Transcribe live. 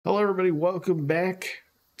Hello everybody, welcome back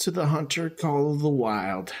to the Hunter Call of the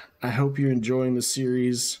Wild. I hope you're enjoying the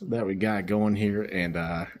series that we got going here, and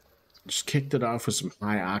just kicked it off with some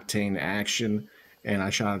high octane action, and I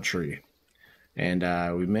shot a tree. And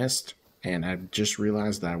we missed, and I just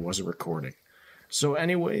realized that I wasn't recording. So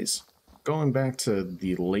anyways, going back to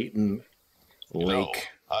the Layton Lake.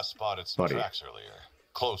 I spotted some tracks earlier,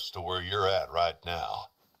 close to where you're at right now.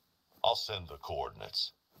 I'll send the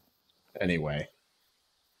coordinates. Anyway,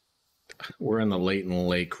 we're in the Layton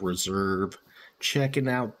Lake Reserve, checking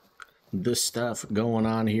out this stuff going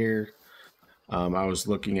on here. I was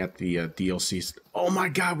looking at the DLCs. Oh my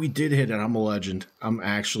god, we did hit it. I'm a legend. I'm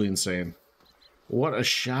actually insane. What a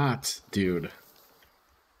shot, dude.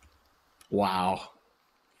 Wow.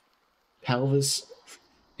 Pelvis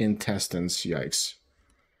intestines, yikes.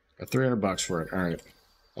 Got $300 for it. All right.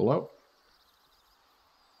 Hello?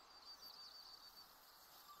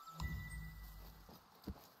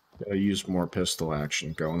 Gotta use more pistol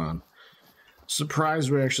action going on.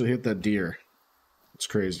 Surprised we actually hit that deer. It's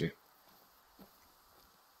crazy.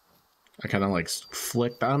 I kind of like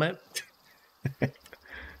flicked on it.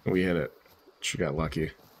 We hit it. She got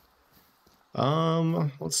lucky.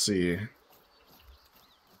 Let's see.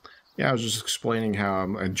 Yeah, I was just explaining how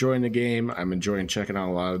I'm enjoying the game. I'm enjoying checking out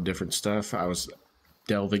a lot of different stuff. I was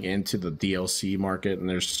delving into the DLC market, and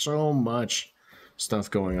there's so much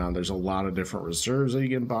stuff going on. There's a lot of different reserves that you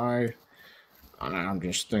can buy. I'm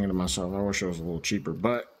just thinking to myself, I wish it was a little cheaper,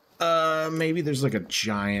 but maybe there's like a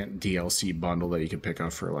giant DLC bundle that you can pick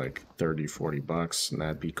up for like 30-40 bucks, and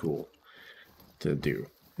that'd be cool to do.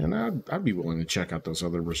 And I'd be willing to check out those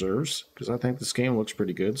other reserves, because I think this game looks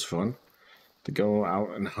pretty good. It's fun to go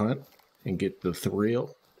out and hunt and get the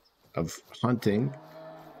thrill of hunting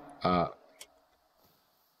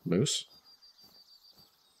moose.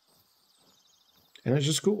 And it's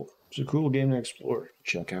just cool. It's a cool game to explore.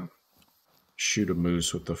 Check out. Shoot a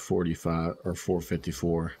moose with the 45 or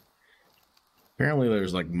 454. Apparently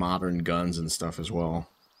there's like modern guns and stuff as well.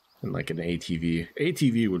 And like an ATV.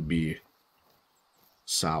 ATV would be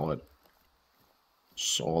solid.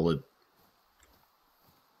 Solid.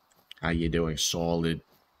 How you doing? Solid.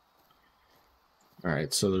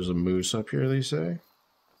 Alright, so there's a moose up here, they say.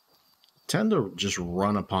 Tend to just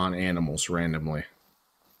run upon animals randomly.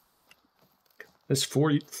 This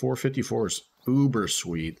 454 is uber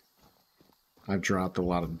sweet. I've dropped a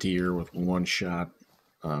lot of deer with one shot,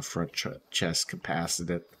 front chest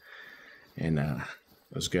capacitant, and it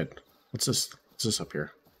was good. What's this? What's this up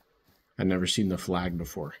here? I've never seen the flag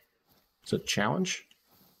before. Is it a challenge?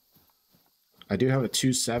 I do have a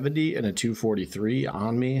 270 and a 243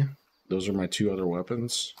 on me. Those are my two other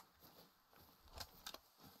weapons.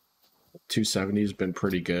 270 has been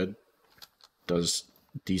pretty good. Does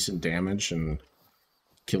decent damage, and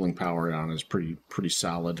killing power on is pretty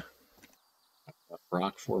solid.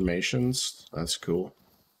 Rock formations, that's cool.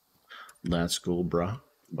 That's cool, bruh.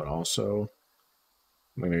 But also,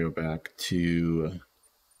 I'm gonna go back to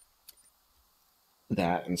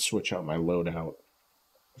that and switch out my loadout.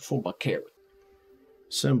 Full buck carry.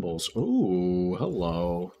 Symbols. Ooh,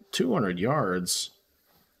 hello. 200 yards.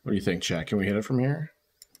 What do you think, chat? Can we hit it from here?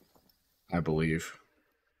 I believe.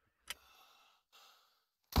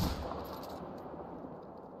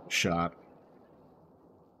 Shot.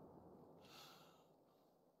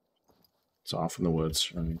 It's off in the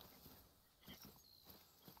woods. Right?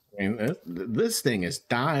 I mean, this thing is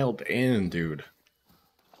dialed in, dude.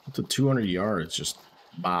 To 200 yards, just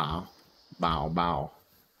bow, bow, bow. What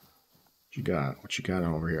you got? What you got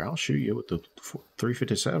over here? I'll shoot you with the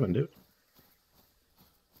 357, dude.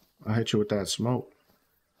 I'll hit you with that smoke.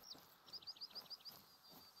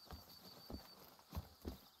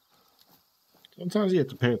 Sometimes you have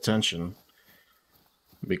to pay attention,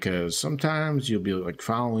 because sometimes you'll be like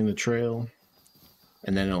following the trail,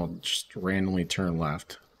 and then it'll just randomly turn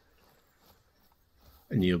left.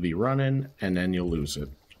 And you'll be running, and then you'll lose it.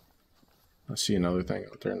 I see another thing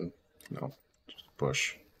out there. No, just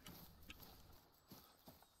bush.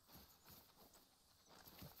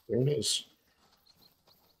 There it is.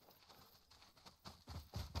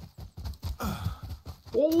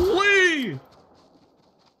 Holy!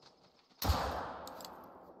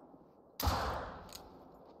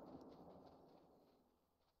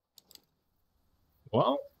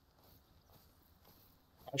 Well,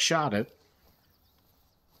 I shot it.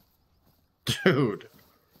 Dude.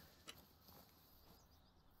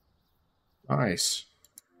 Nice.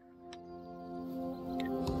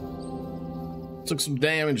 Took some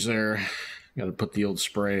damage there. Gotta put the old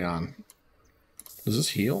spray on. Does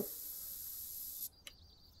this heal?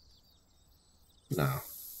 No.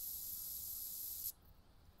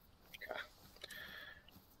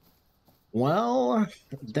 Well,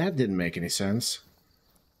 that didn't make any sense.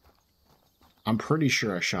 I'm pretty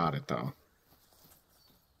sure I shot it, though.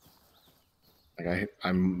 Like,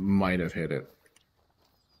 I might have hit it.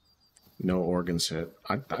 No organs hit.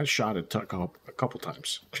 I shot it a couple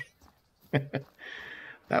times.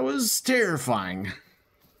 That was terrifying.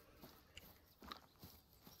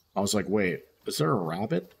 I was like, wait, is there a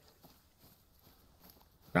rabbit?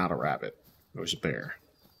 Not a rabbit. It was a bear.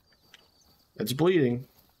 It's bleeding.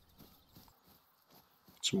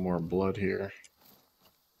 Some more blood here.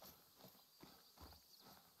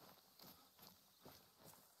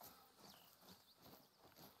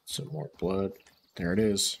 Some more blood. There it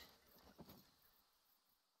is.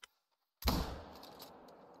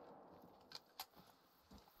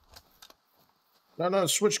 No, no,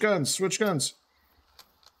 switch guns, switch guns.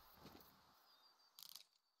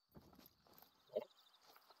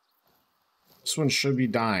 This one should be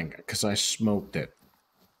dying because I smoked it.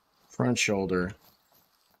 Front shoulder.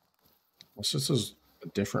 What's this? Is a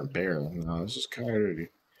different bear. No, this is coyote.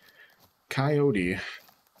 Coyote.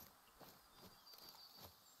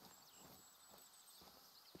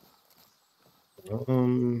 Is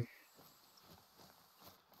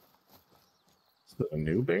it a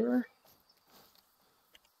new bear?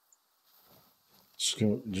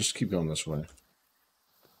 Just keep going this way.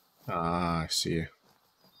 Ah, I see.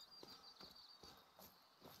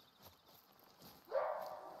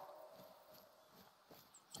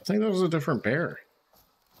 I think that was a different bear.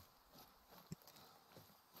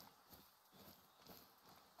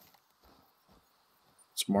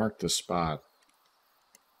 Let's mark the spot.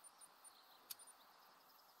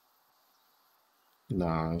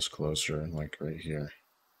 Nah, it's closer, like right here.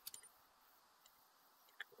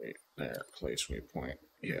 Right there, place waypoint.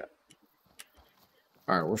 Yeah.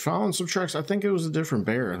 Alright, we're following some tracks. I think it was a different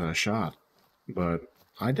bear that I shot. But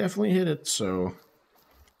I definitely hit it, so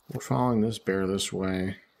we're following this bear this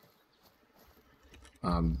way.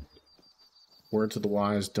 Word to the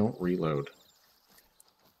wise, don't reload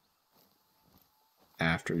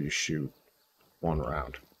after you shoot one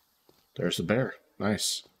round. There's the bear.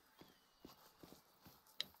 Nice.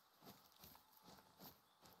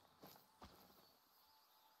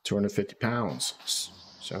 £250,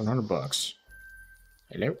 700 bucks.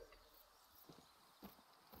 Hello.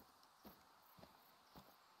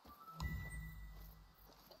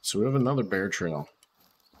 So we have another bear trail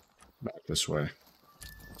back this way.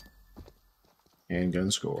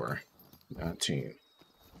 Handgun score 19.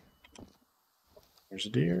 There's a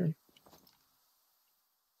deer.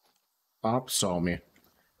 Op saw me.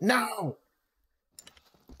 No!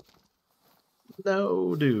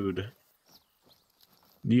 No, dude.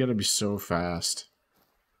 You gotta be so fast.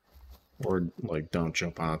 Or, like, don't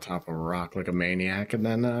jump on top of a rock like a maniac and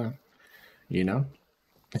then, you know?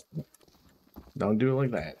 Don't do it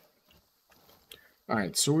like that.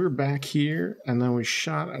 Alright, so we were back here, and then we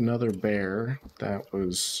shot another bear that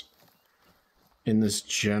was in this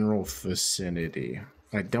general vicinity.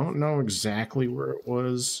 I don't know exactly where it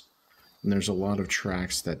was, and there's a lot of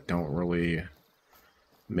tracks that don't really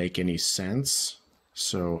make any sense,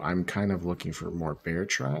 so I'm kind of looking for more bear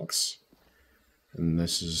tracks. And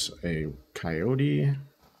this is a coyote.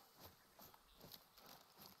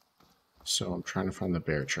 So I'm trying to find the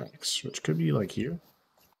bear tracks, which could be like here.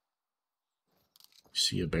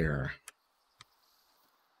 See a bear.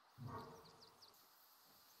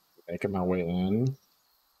 Making my way in.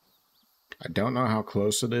 I don't know how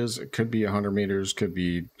close it is. It could be 100 meters, could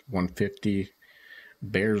be 150.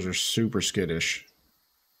 Bears are super skittish.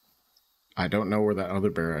 I don't know where that other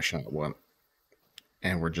bear I shot went.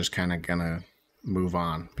 And we're just kind of gonna move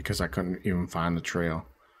on because I couldn't even find the trail.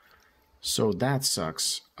 So that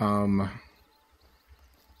sucks.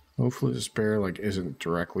 Hopefully this bear like isn't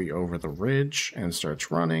directly over the ridge and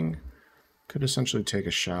starts running. Could essentially take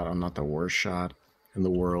a shot. I'm not the worst shot in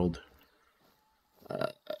the world.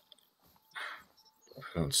 I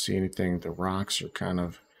don't see anything. The rocks are kind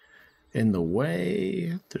of in the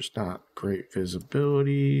way. There's not great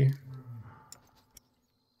visibility.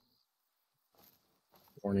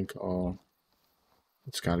 Warning call.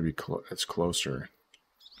 It's got to be it's closer.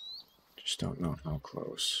 Just don't know how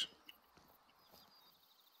close.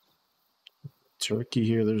 Turkey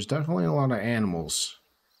here. There's definitely a lot of animals.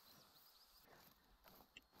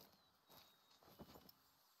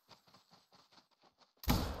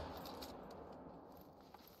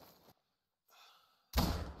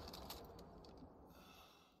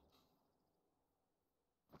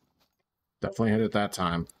 Definitely hit it that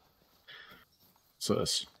time. What's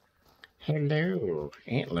this? Hello,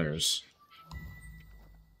 antlers. I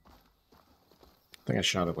think I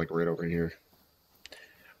shot it like right over here.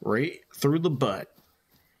 Right through the butt.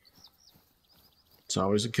 It's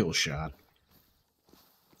always a kill shot.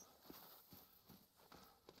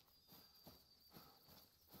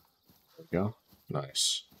 There we go.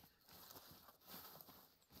 Nice.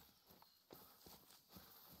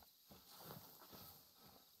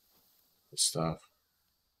 Good stuff.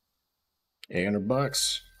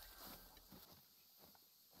 $800.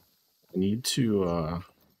 I need to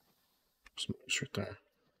some moose right there.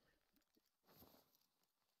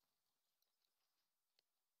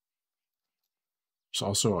 There's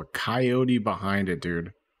also a coyote behind it,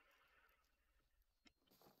 dude.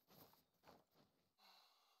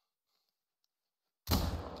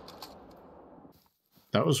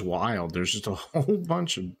 That was wild. There's just a whole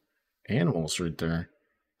bunch of animals right there.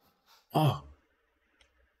 Oh.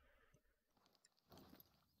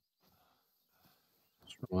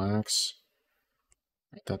 Just relax.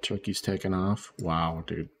 That turkey's taking off. Wow,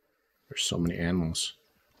 dude. There's so many animals.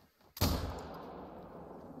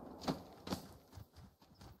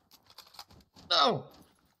 No!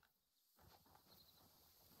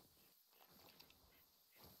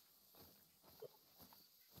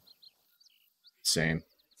 Insane.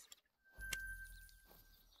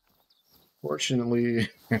 Fortunately,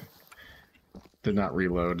 did not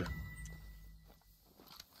reload.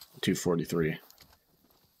 243.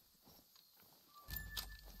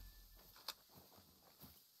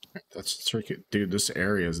 That's the turkey. Dude, this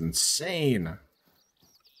area is insane.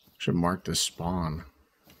 Should mark this spawn.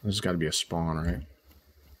 There's got to be a spawn, right?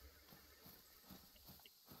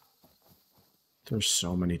 There's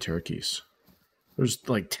so many turkeys. There's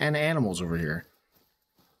like 10 animals over here.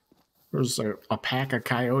 There's a pack of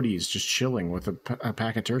coyotes just chilling with a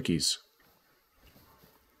pack of turkeys.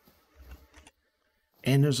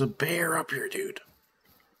 And there's a bear up here, dude.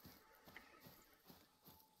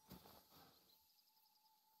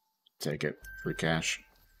 Take it. Free cash.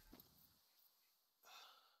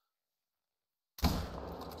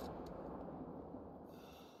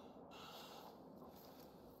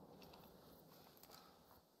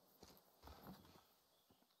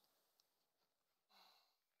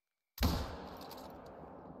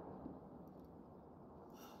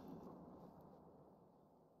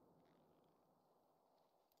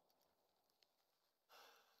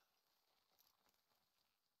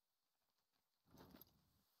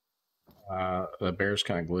 The bear's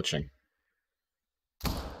kind of glitching.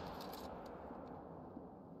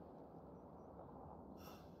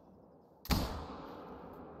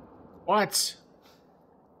 What?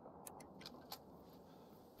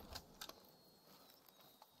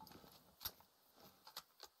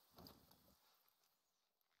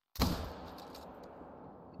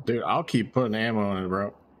 Dude, I'll keep putting ammo in it,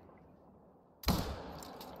 bro.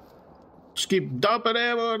 Just keep dumping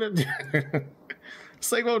ammo in it. This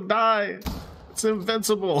thing won't die. It's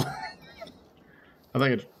invincible. I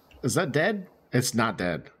think it... Is that dead? It's not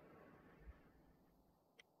dead.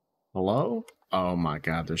 Hello? Oh my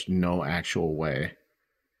god, there's no actual way.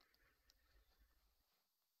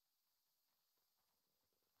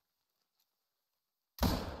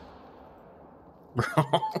 Bro,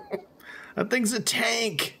 that thing's a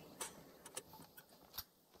tank.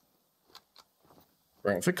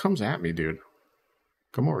 Bro, if it comes at me, dude,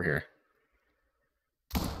 come over here.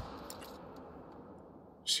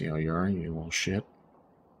 See how you are, you little shit.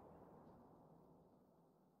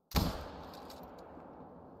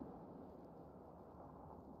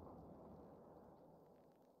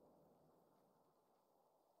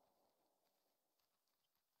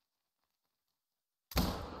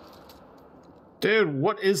 Dude,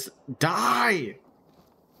 what is... Die!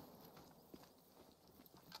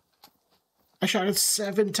 I shot it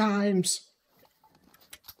 7 times.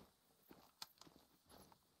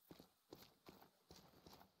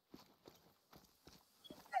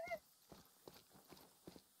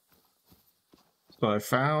 So I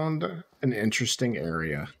found an interesting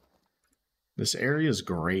area. This area is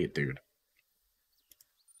great, dude.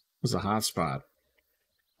 This is a hot spot.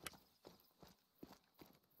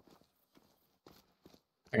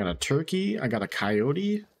 I got a turkey. I got a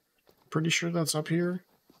coyote. Pretty sure that's up here.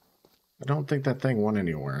 I don't think that thing went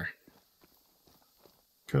anywhere.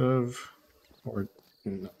 Could have, or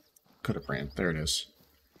no, could have ran. There it is.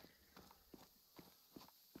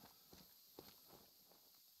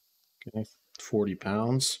 Okay, 40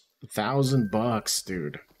 pounds, $1,000,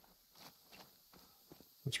 dude.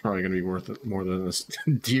 It's probably gonna be worth it more than this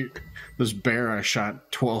deer, this bear I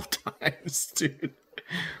shot 12 times, dude.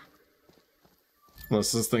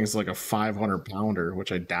 Unless this thing's like a 500-pounder,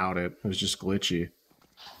 which I doubt it. It was just glitchy.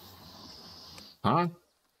 Huh?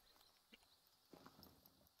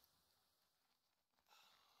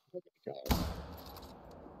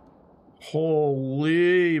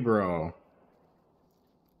 Holy, bro.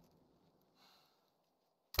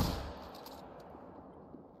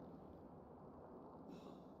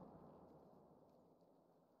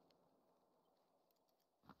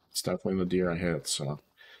 It's definitely the deer I hit. So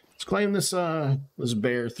let's claim this this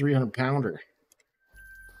bear 300-pounder.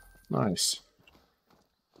 Nice.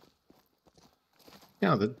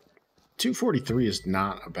 Yeah, the 243 is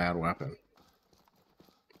not a bad weapon.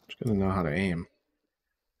 Just gonna know how to aim.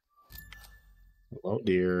 Hello,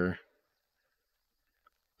 deer.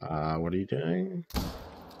 What are you doing?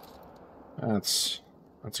 That's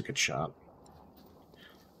a good shot.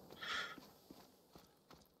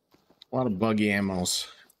 A lot of buggy animals.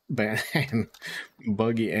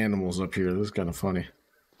 Buggy animals up here. This is kind of funny.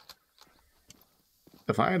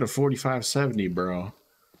 If I had a 4570, bro,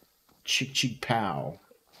 chick chick pow,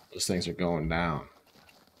 those things are going down.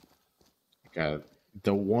 Got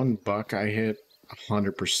the one buck I hit,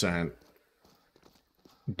 100%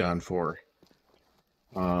 done for.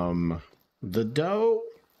 The doe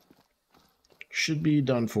should be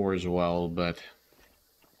done for as well, but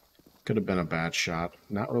could have been a bad shot.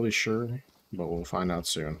 Not really sure, but we'll find out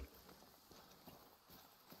soon.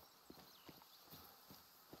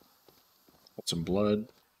 Got some blood.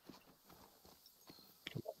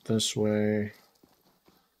 Come up this way.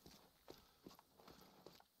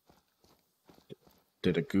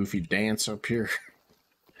 Did a goofy dance up here.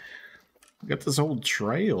 Got this whole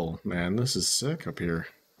trail, man. This is sick up here.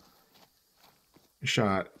 I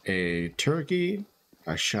shot a turkey.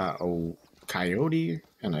 I shot a coyote.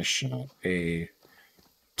 And I shot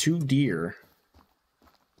two deer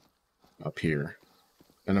up here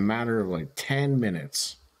in a matter of like 10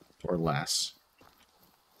 minutes or less.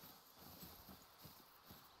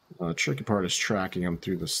 The tricky part is tracking them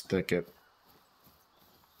through this thicket.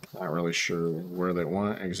 Not really sure where they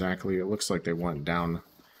went exactly. It looks like they went down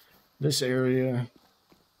this area.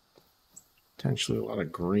 Potentially a lot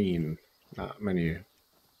of green, not many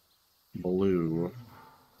blue.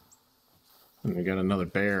 And we got another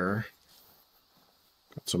bear.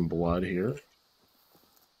 Got some blood here.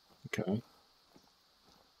 Okay.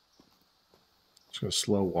 Just gonna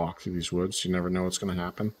slow walk through these woods. You never know what's gonna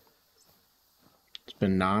happen. It's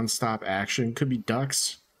been non-stop action. Could be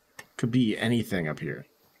ducks. Could be anything up here.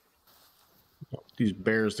 These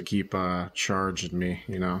bears to keep charging me,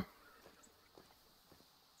 you know.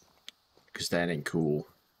 Because that ain't cool.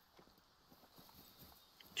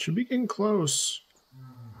 Should be getting close.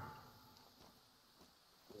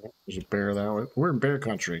 There's a bear that way. We're in bear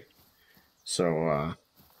country. So,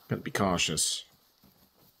 gotta be cautious.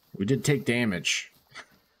 We did take damage.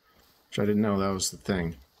 Which I didn't know that was the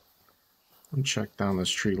thing. Let me check down this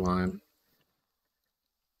tree line.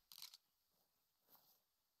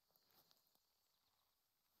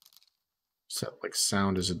 Set like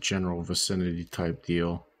sound is a general vicinity type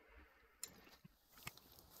deal.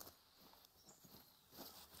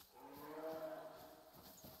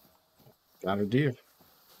 Got a deer.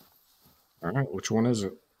 Alright, which one is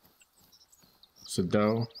it? It's a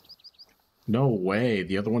doe. No way.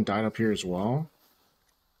 The other one died up here as well?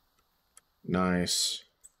 Nice.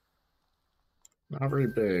 Not very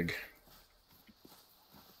big.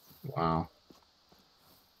 Wow.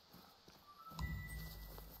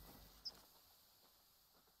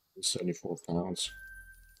 £74.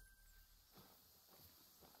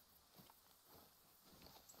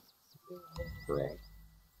 Right.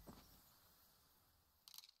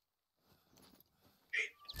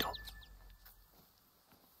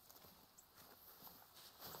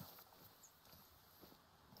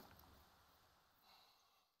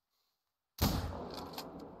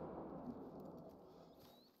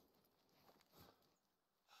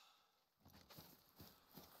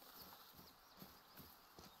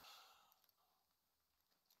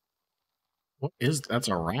 What is that's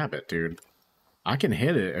a rabbit, dude. I can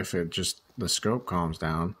hit it if it just the scope calms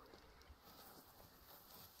down.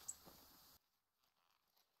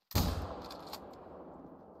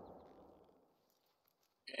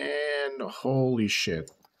 And holy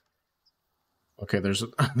shit. Okay, there's a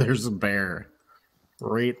there's a bear.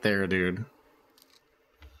 Right there, dude.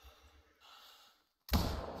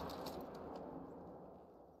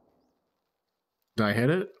 Did I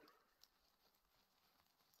hit it?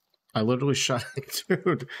 I literally shot it.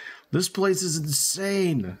 Dude, this place is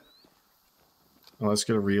insane. Well, let's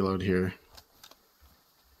get a reload here.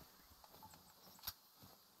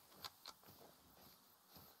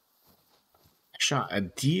 I shot a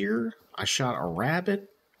deer, I shot a rabbit,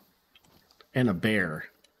 and a bear.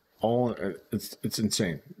 All it's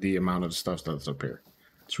insane the amount of stuff that's up here.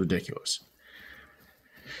 It's ridiculous.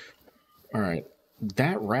 All right,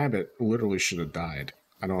 that rabbit literally should have died.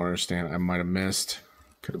 I don't understand. I might have missed.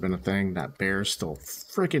 Could have been a thing. That bear's still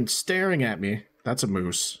freaking staring at me. That's a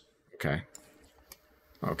moose. Okay.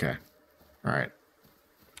 Okay. All right.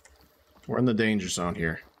 We're in the danger zone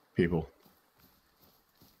here, people.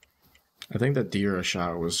 I think that deer I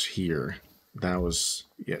shot was here. That was,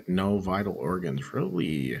 yeah, no vital organs.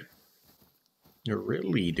 Really?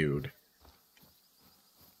 Really, dude?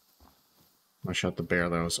 I shot the bear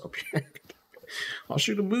that was up here. I'll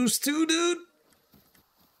shoot a moose too, dude.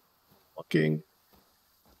 Fucking.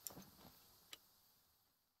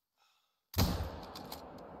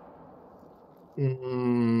 I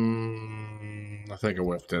think I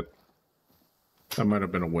whiffed it. That might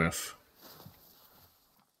have been a whiff.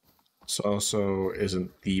 This also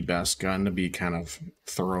isn't the best gun to be kind of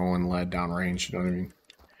throwing lead down range, you know what I mean?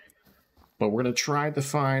 But we're going to try to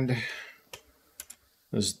find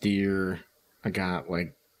this deer. I got,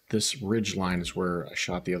 like, this ridge line is where I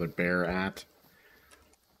shot the other bear at.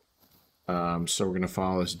 So we're going to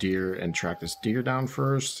follow this deer and track this deer down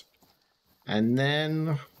first. And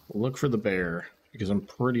then look for the bear, because I'm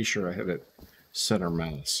pretty sure I hit it center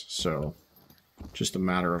mass. So just a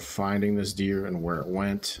matter of finding this deer and where it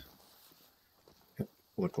went. It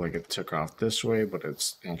looked like it took off this way, but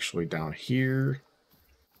it's actually down here.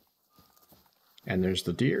 And there's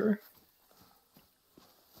the deer.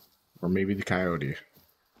 Or maybe the coyote.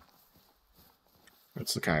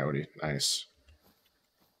 That's the coyote. Nice.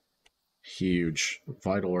 Huge.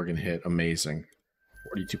 Vital organ hit. Amazing.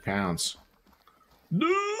 42 pounds. Dude!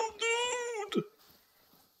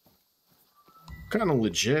 Kind of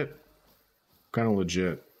legit. Kind of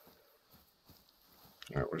legit.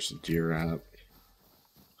 Alright, where's the deer at?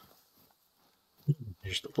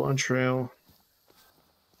 Here's the blood trail.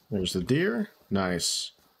 There's the deer.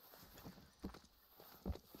 Nice.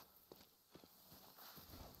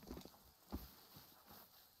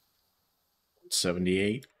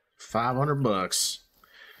 $78. 500 bucks.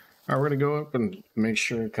 All right, we're gonna go up and make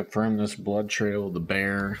sure confirm this blood trail of the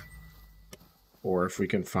bear, or if we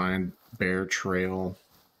can find bear trail,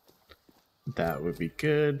 that would be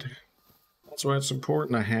good. That's why it's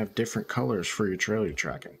important to have different colors for your trail you're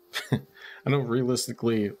tracking. I know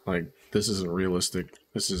realistically, like, this isn't realistic.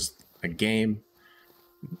 This is a game,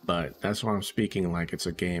 but that's why I'm speaking like it's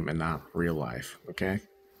a game and not real life. Okay.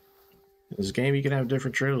 In this game, you can have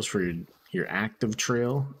different trails for your active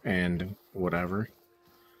trail and whatever.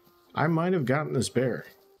 I might have gotten this bear.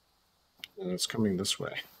 And it's coming this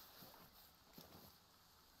way.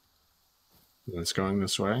 And it's going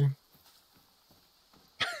this way.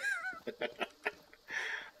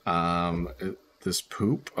 This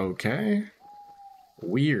poop, okay.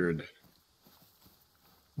 Weird.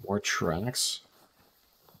 More tracks.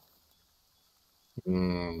 As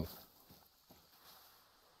long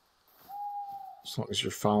as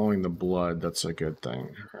you're following the blood, that's a good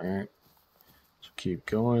thing, right? So keep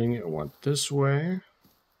going. It went this way.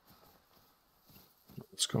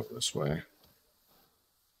 Let's go this way.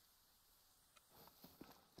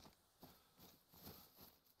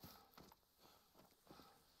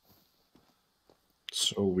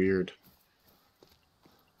 So weird.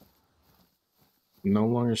 No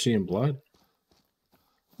longer seeing blood.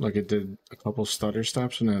 Like it did a couple stutter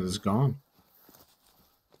steps and it is gone.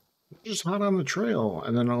 Just hot on the trail,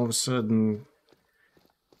 and then all of a sudden,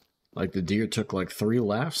 like, the deer took like 3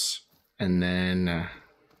 lefts, and then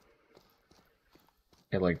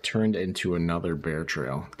it like turned into another bear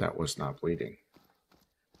trail that was not bleeding.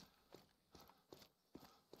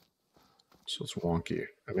 So it's wonky.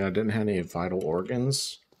 I mean, I didn't have any vital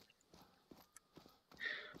organs,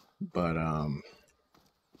 but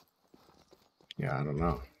yeah, I don't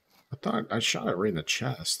know. I thought I shot it right in the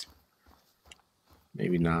chest.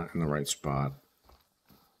 Maybe not in the right spot.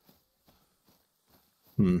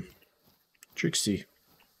 Tricksy.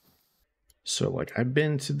 So, like, I've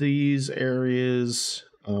been to these areas.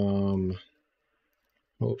 Hope's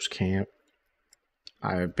Camp.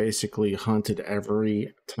 I basically hunted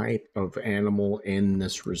every type of animal in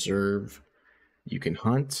this reserve you can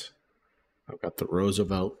hunt. I've got the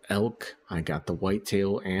Roosevelt elk. I got the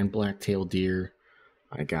whitetail and blacktail deer.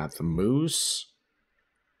 I got the moose,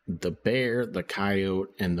 the bear, the coyote,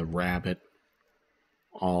 and the rabbit,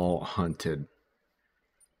 all hunted.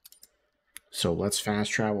 So let's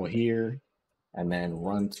fast travel here and then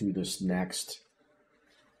run to this next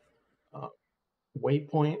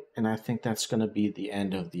waypoint, and I think that's going to be the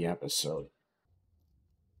end of the episode.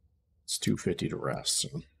 It's 2:50 to rest, so.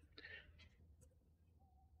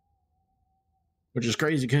 Which is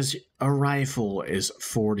crazy because a rifle is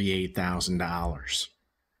 $48,000.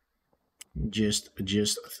 Just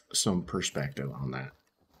some perspective on that.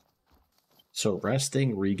 So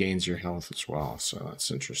resting regains your health as well, so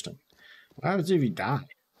that's interesting. What happens if you die?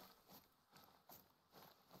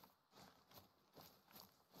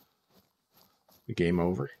 The game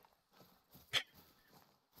over.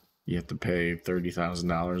 You have to pay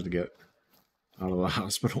 $30,000 to get out of the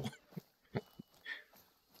hospital.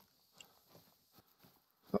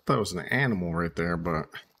 I thought that was an animal right there, but I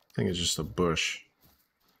think it's just a bush.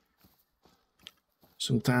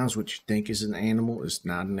 Sometimes what you think is an animal is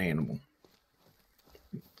not an animal.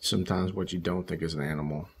 Sometimes what you don't think is an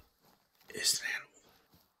animal is an animal.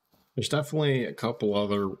 There's definitely a couple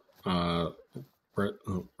other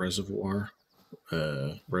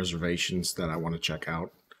reservations that I want to check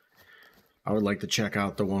out. I would like to check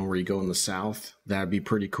out the one where you go in the south. That'd be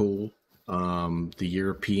pretty cool. The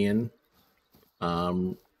European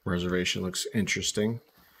reservation looks interesting.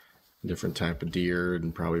 Different type of deer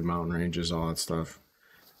and probably mountain ranges, all that stuff.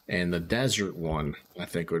 And the desert one, I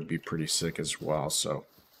think, would be pretty sick as well. So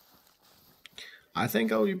I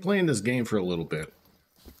think I'll be playing this game for a little bit.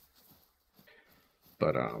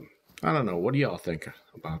 But I don't know. What do y'all think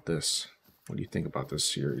about this? What do you think about this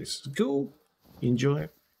series? Cool. You enjoy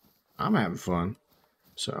it? I'm having fun.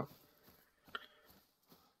 So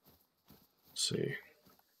let's see.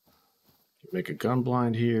 Make a gun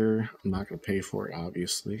blind here. I'm not going to pay for it,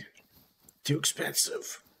 obviously. Too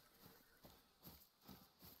expensive.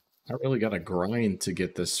 I really got to grind to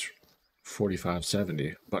get this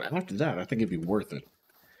 4570. But after that, I think it'd be worth it.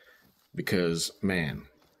 Because, man,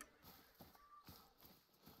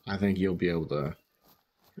 I think you'll be able to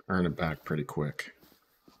earn it back pretty quick.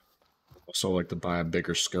 Also like to buy a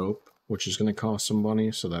bigger scope, which is going to cost some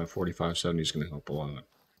money, so that 4570 is going to help a lot.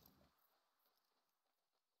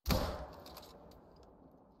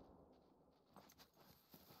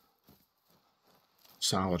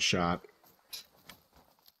 Solid shot.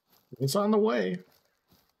 It's on the way.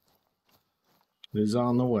 It is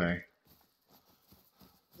on the way.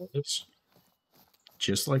 It's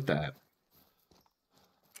just like that.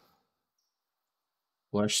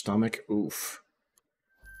 Flesh, stomach, oof.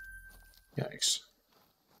 Yikes.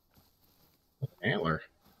 Antler.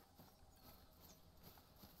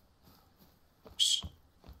 Oops.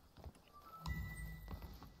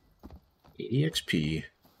 80 XP.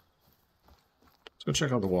 Let's go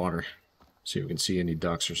check out the water. See if we can see any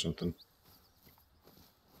ducks or something.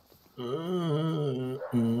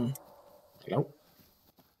 Nope.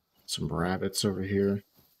 Some rabbits over here.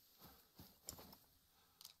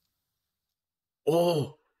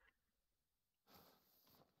 Oh!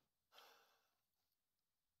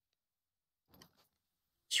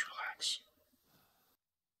 Let's relax.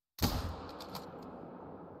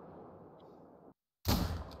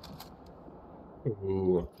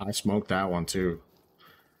 Ooh, I smoked that one too.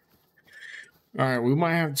 Alright, we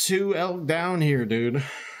might have 2 elk down here, dude.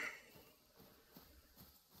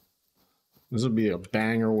 This would be a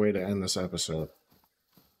banger way to end this episode.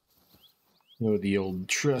 With the old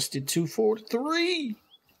trusted 243.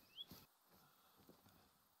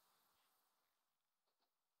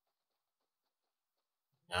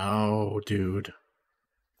 No, dude.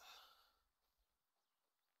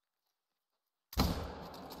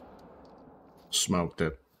 Smoked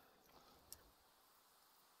it.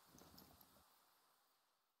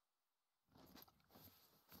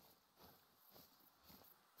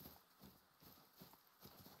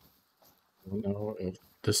 I don't know if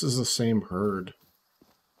this is the same herd.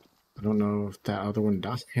 I don't know if that other one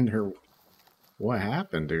died or what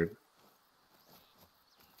happened, dude.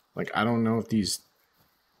 Like, I don't know if these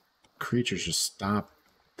creatures just stop.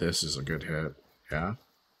 This is a good hit. Yeah.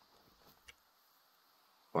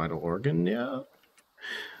 Vital organ, yeah.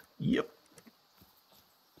 Yep.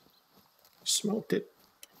 Smoked it.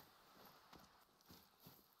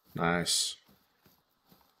 Nice.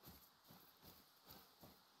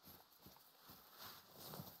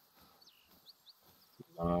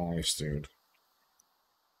 Nice, dude.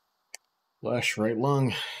 Flesh, right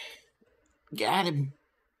lung. Got him.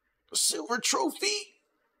 Silver trophy.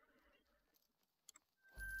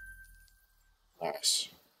 Nice.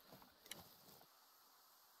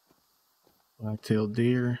 Black-tailed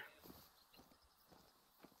deer.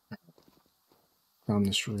 On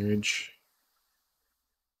this ridge.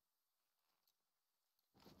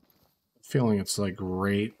 Feeling it's like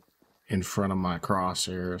right in front of my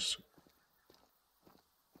crosshairs.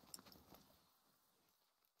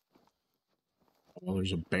 Oh,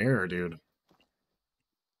 there's a bear, dude.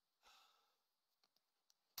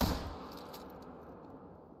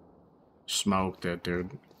 Smoked it,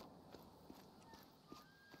 dude.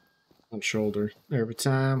 On shoulder every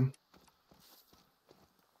time.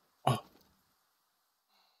 Oh.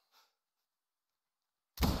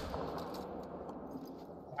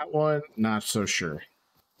 That one, not so sure.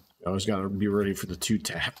 You always got to be ready for the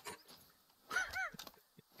 2-tap.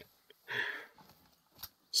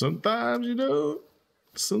 Sometimes you know.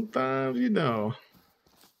 Sometimes you know.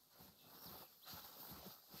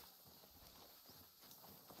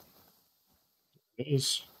 It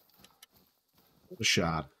is. A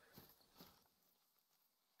shot.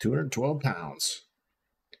 212 pounds.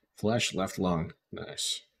 Flesh, left lung.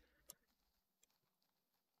 Nice.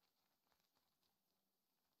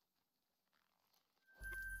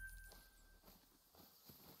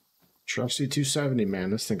 Trusty 270,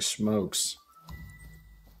 man. This thing smokes.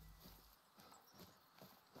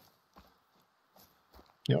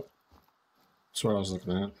 Yep. That's what I was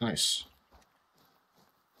looking at. Nice.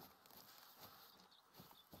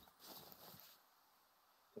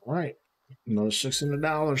 All right. Another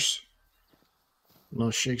 $600.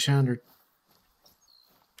 Another 600.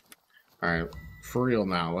 All right. For real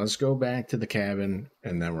now. Let's go back to the cabin,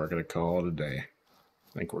 and then we're going to call it a day.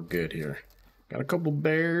 I think we're good here. Got a couple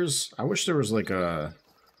bears. I wish there was like a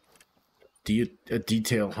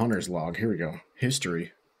detailed hunter's log. Here we go.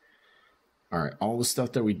 History. All right. All the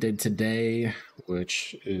stuff that we did today,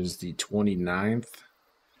 which is the 29th.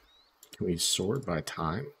 Can we sort by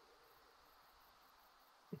time?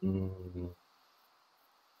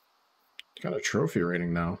 Got a trophy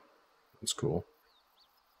rating now. That's cool.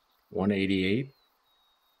 188.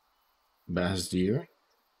 Best deer.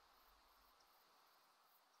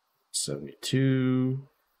 72.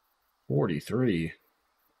 43.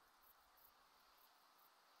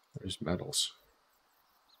 There's medals.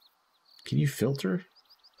 Can you filter?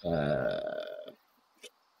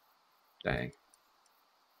 Dang.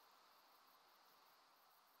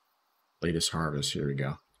 Latest harvest. Here we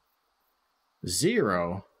go.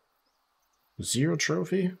 0. 0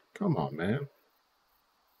 trophy? Come on, man.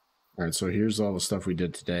 All right, so here's all the stuff we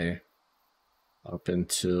did today. Up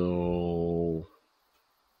until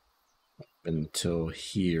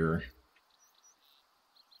here.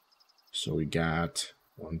 So we got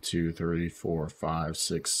 1, 2, 3, 4, 5,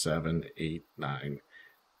 6, 7, 8, 9,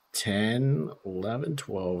 10, 11,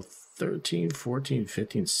 12, 13, 14,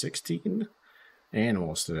 15, 16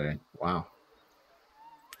 animals today. Wow.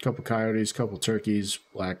 Couple coyotes, couple turkeys,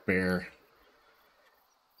 black bear,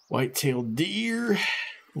 white-tailed deer,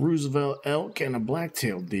 Roosevelt elk, and a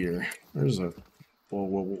black-tailed deer. There's a...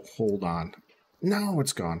 Whoa, hold on. No,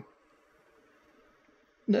 it's gone.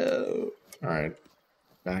 No. All right.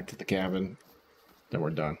 Back to the cabin. Then we're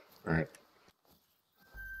done. All right.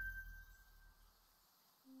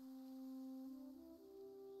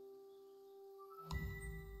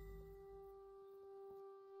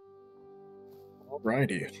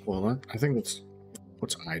 Alrighty. Well, I think that's...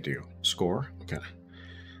 What's I do? Score? Okay.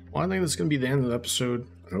 Well, I think that's going to be the end of the episode.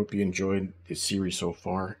 I hope you enjoyed the series so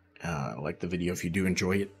far. Like the video if you do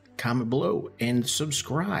enjoy it. Comment below and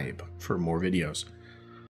subscribe for more videos.